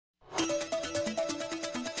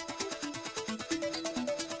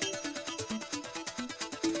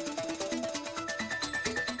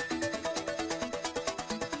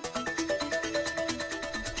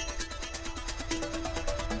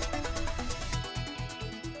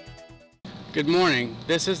Good morning.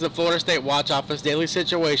 This is the Florida State Watch Office Daily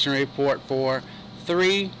Situation Report for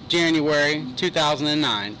 3 January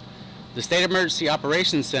 2009. The State Emergency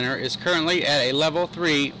Operations Center is currently at a Level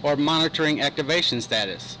 3 or monitoring activation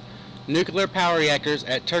status. Nuclear power reactors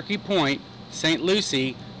at Turkey Point, St.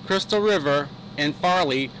 Lucie, Crystal River, and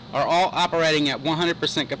Farley are all operating at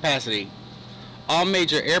 100% capacity. All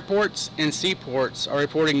major airports and seaports are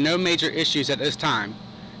reporting no major issues at this time.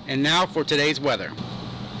 And now for today's weather.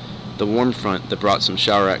 The warm front that brought some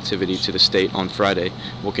shower activity to the state on Friday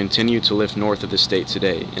will continue to lift north of the state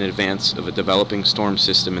today in advance of a developing storm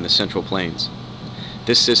system in the Central Plains.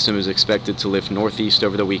 This system is expected to lift northeast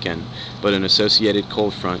over the weekend, but an associated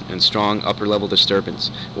cold front and strong upper-level disturbance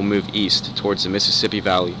will move east towards the Mississippi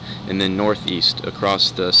Valley and then northeast across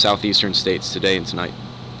the southeastern states today and tonight.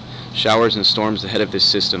 Showers and storms ahead of this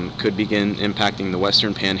system could begin impacting the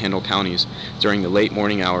western Panhandle counties during the late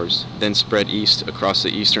morning hours, then spread east across the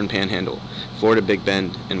eastern Panhandle, Florida Big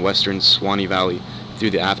Bend, and western Swanee Valley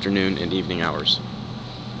through the afternoon and evening hours.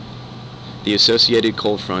 The associated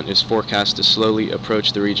cold front is forecast to slowly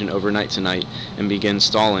approach the region overnight tonight and begin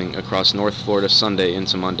stalling across North Florida Sunday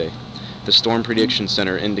into Monday. The Storm Prediction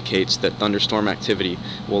Center indicates that thunderstorm activity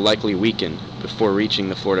will likely weaken before reaching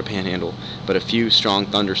the Florida Panhandle, but a few strong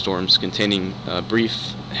thunderstorms containing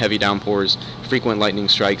brief, heavy downpours, frequent lightning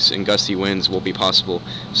strikes, and gusty winds will be possible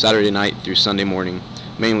Saturday night through Sunday morning,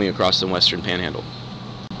 mainly across the western Panhandle.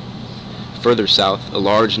 Further south, a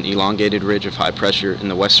large and elongated ridge of high pressure in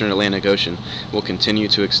the western Atlantic Ocean will continue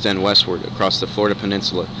to extend westward across the Florida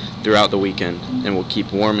Peninsula throughout the weekend and will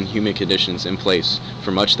keep warm and humid conditions in place for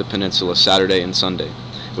much of the peninsula Saturday and Sunday,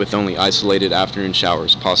 with only isolated afternoon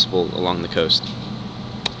showers possible along the coast.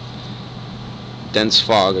 Dense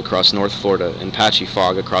fog across North Florida and patchy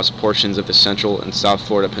fog across portions of the central and South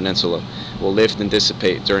Florida Peninsula will lift and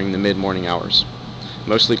dissipate during the mid-morning hours.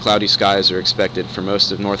 Mostly cloudy skies are expected for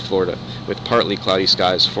most of North Florida, with partly cloudy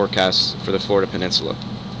skies forecast for the Florida Peninsula.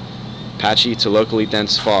 Patchy to locally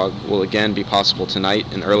dense fog will again be possible tonight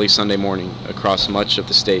and early Sunday morning across much of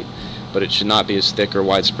the state, but it should not be as thick or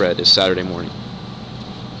widespread as Saturday morning.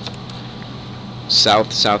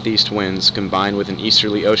 South-southeast winds combined with an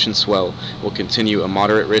easterly ocean swell will continue a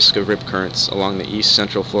moderate risk of rip currents along the east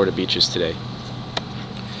central Florida beaches today.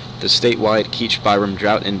 The statewide Keach-Byram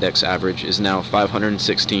Drought Index average is now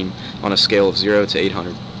 516 on a scale of 0 to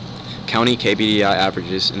 800. County KBDI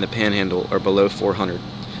averages in the Panhandle are below 400,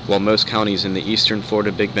 while most counties in the eastern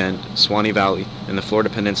Florida Big Bend, Swanee Valley, and the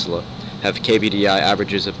Florida Peninsula have KBDI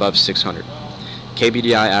averages above 600.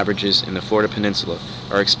 KBDI averages in the Florida Peninsula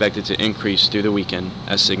are expected to increase through the weekend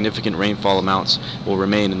as significant rainfall amounts will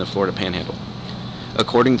remain in the Florida Panhandle.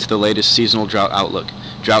 According to the latest seasonal drought outlook,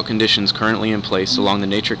 drought conditions currently in place along the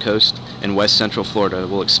Nature Coast and west central Florida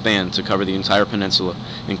will expand to cover the entire peninsula,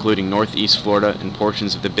 including northeast Florida and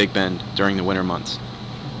portions of the Big Bend during the winter months.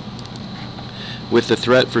 With the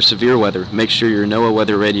threat for severe weather, make sure your NOAA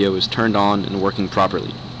weather radio is turned on and working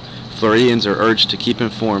properly. Floridians are urged to keep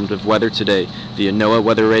informed of weather today via NOAA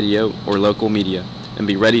weather radio or local media, and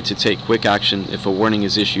be ready to take quick action if a warning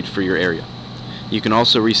is issued for your area. You can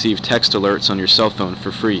also receive text alerts on your cell phone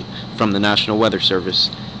for free from the National Weather Service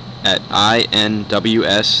at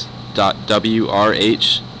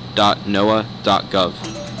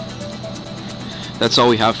inws.wrh.noaa.gov. That's all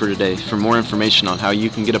we have for today. For more information on how you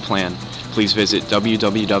can get a plan, please visit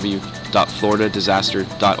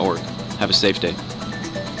www.floridadisaster.org. Have a safe day.